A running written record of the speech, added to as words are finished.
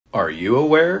Are you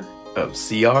aware of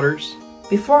sea otters?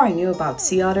 Before I knew about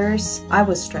sea otters, I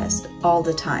was stressed all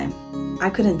the time. I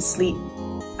couldn't sleep.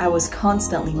 I was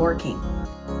constantly working.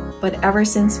 But ever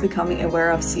since becoming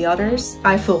aware of sea otters,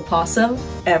 I feel awesome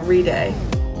every day.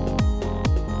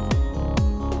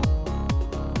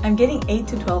 I'm getting 8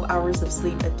 to 12 hours of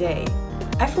sleep a day.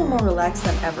 I feel more relaxed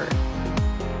than ever.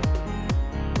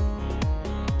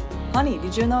 Honey,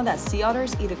 did you know that sea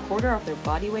otters eat a quarter of their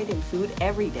body weight in food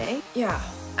every day? Yeah,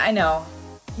 I know.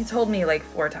 You told me like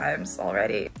 4 times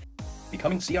already.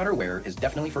 Becoming sea otter aware is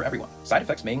definitely for everyone. Side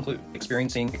effects may include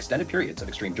experiencing extended periods of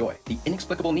extreme joy, the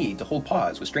inexplicable need to hold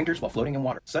paws with strangers while floating in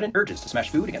water, sudden urges to smash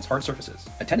food against hard surfaces,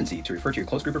 a tendency to refer to your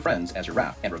close group of friends as your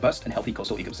raft, and robust and healthy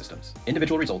coastal ecosystems.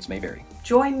 Individual results may vary.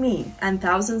 Join me and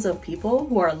thousands of people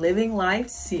who are living life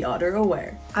sea otter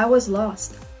aware. I was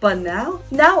lost, but now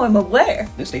I'm aware.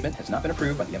 This statement has not been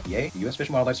approved by the FDA, the U.S. Fish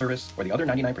and Wildlife Service, or the other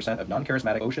 99% of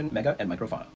non-charismatic ocean, mega, and microfauna.